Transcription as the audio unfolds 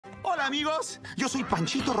Hola, amigos. Yo soy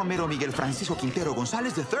Panchito Romero Miguel Francisco Quintero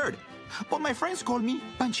González III. But my friends call me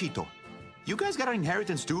Panchito. You guys got an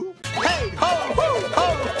inheritance too? Hey, ho, ho,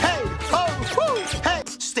 ho, hey, ho, ho, hey.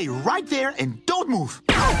 Stay right there and don't move.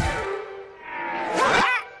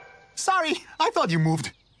 Sorry, I thought you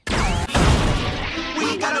moved. We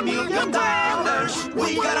got $1 million.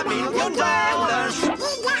 We got $1 million.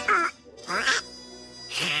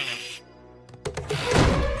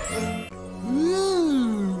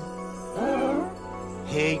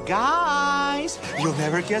 Hey guys, you'll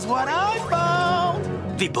never guess what I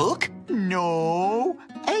found. The book? No,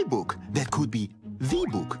 a book that could be the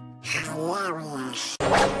book.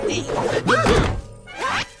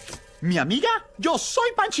 Mi amiga, yo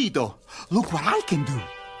soy Panchito. Look what I can do.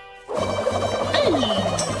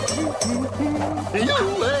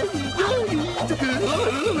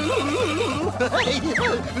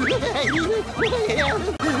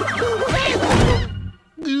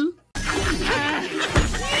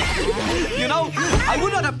 You know, I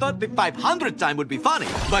would not have thought the 500th time would be funny,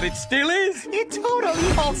 but it still is. It totally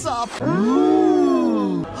holds up.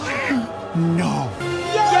 Ooh. No.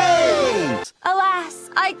 Yay! Alas,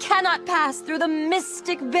 I cannot pass through the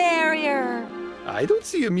mystic barrier. I don't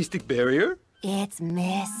see a mystic barrier. It's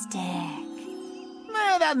mystic.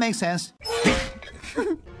 That makes sense.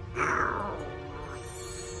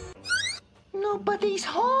 Nobody's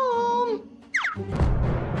home.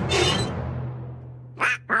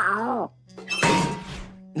 No.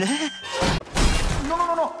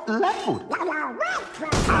 Left foot.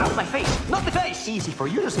 Ow, my face, not the face. Easy for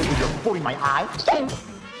you to say with your foot in my eye.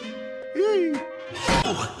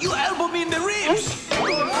 Oh, you elbowed me in the ribs.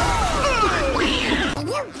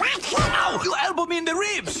 Ow, you elbowed me in the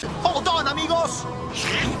ribs. Hold on, amigos.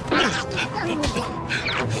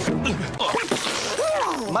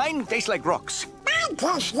 Mine tastes like rocks.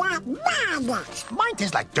 Mine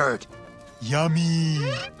tastes like dirt. Yummy.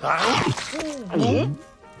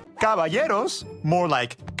 Caballeros, more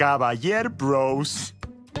like caballer bros.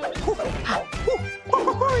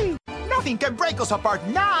 Nothing can break us apart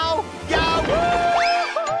now.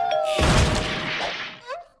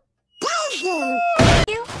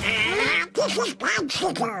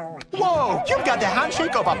 Whoa, you got the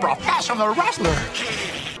handshake of a professional wrestler.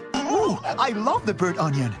 Ooh, I love the bird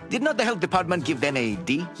onion. Did not the health department give them a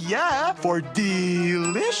D? Yeah, for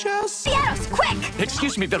delicious. Caballeros, quick!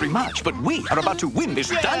 Excuse me very much, but we are about to win this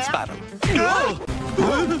dance battle.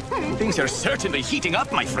 Things are certainly heating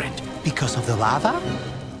up, my friend. Because of the lava?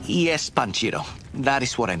 Yes, Panchito. That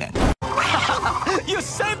is what I meant. You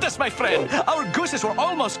saved us, my friend! Our gooses were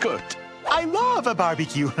almost cooked. I love a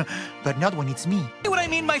barbecue, but not when it's me. See what I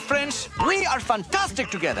mean, my friends? We are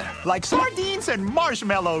fantastic together. Like sardines and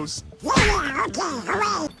marshmallows.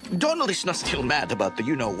 Donald is not still mad about the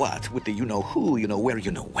you-know-what with the you-know-who, you-know-where,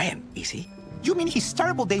 you-know-when, is he? You mean his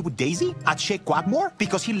terrible day with Daisy at Shake Quagmore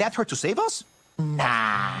because he left her to save us?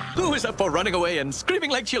 Nah. Who is up for running away and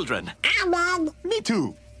screaming like children? Me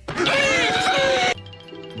too.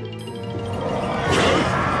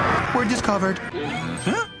 We're discovered.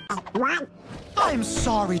 Huh? What? I'm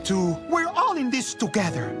sorry, too. We're all in this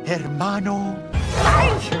together, hermano.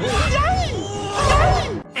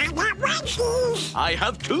 I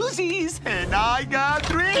have twosies. And I got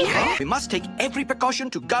 3. We must take every precaution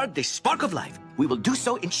to guard the spark of life. We will do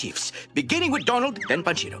so in shifts, beginning with Donald, then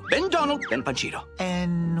Panchito. Then Donald, then Panchito.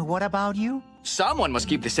 And what about you? Someone must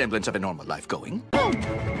keep the semblance of a normal life going.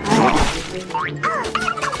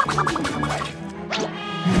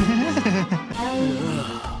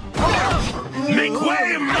 Make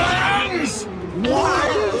way, mans!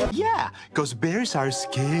 Yeah, because bears are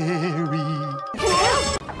scary.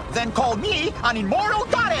 Then call me an immortal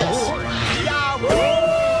goddess!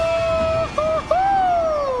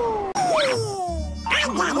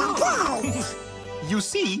 You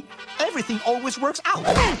see, everything always works out.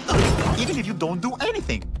 Even if you don't do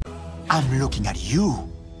anything. I'm looking at you,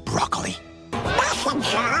 broccoli.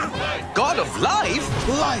 God of life?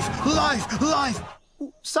 Life!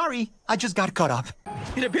 Sorry, I just got caught up.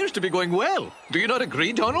 It appears to be going well. Do you not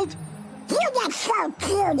agree, Donald? You look so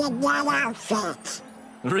cute in that outfit.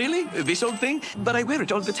 Really? This old thing? But I wear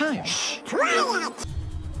it all the time. Quiet!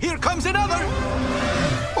 Here comes another!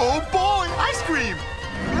 Oh boy, ice cream!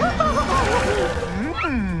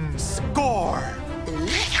 Score!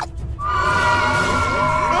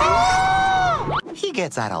 He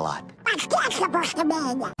gets that a lot. What's that supposed to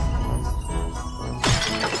mean?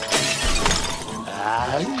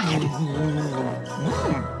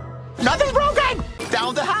 Nothing's broken!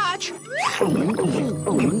 Down the hatch!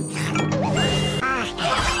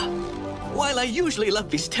 While I usually love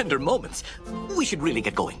these tender moments, we should really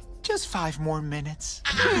get going. Just 5 more minutes.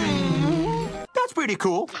 That's pretty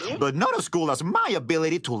cool, but not as cool as my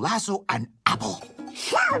ability to lasso an apple.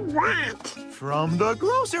 So what? From the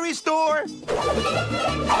grocery store.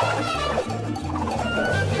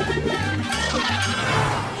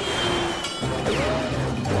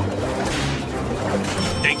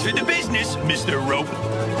 Thanks for the business, Mr. Rope.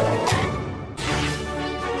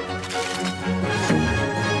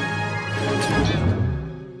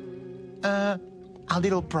 A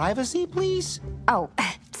little privacy, please? Oh,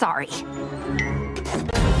 sorry.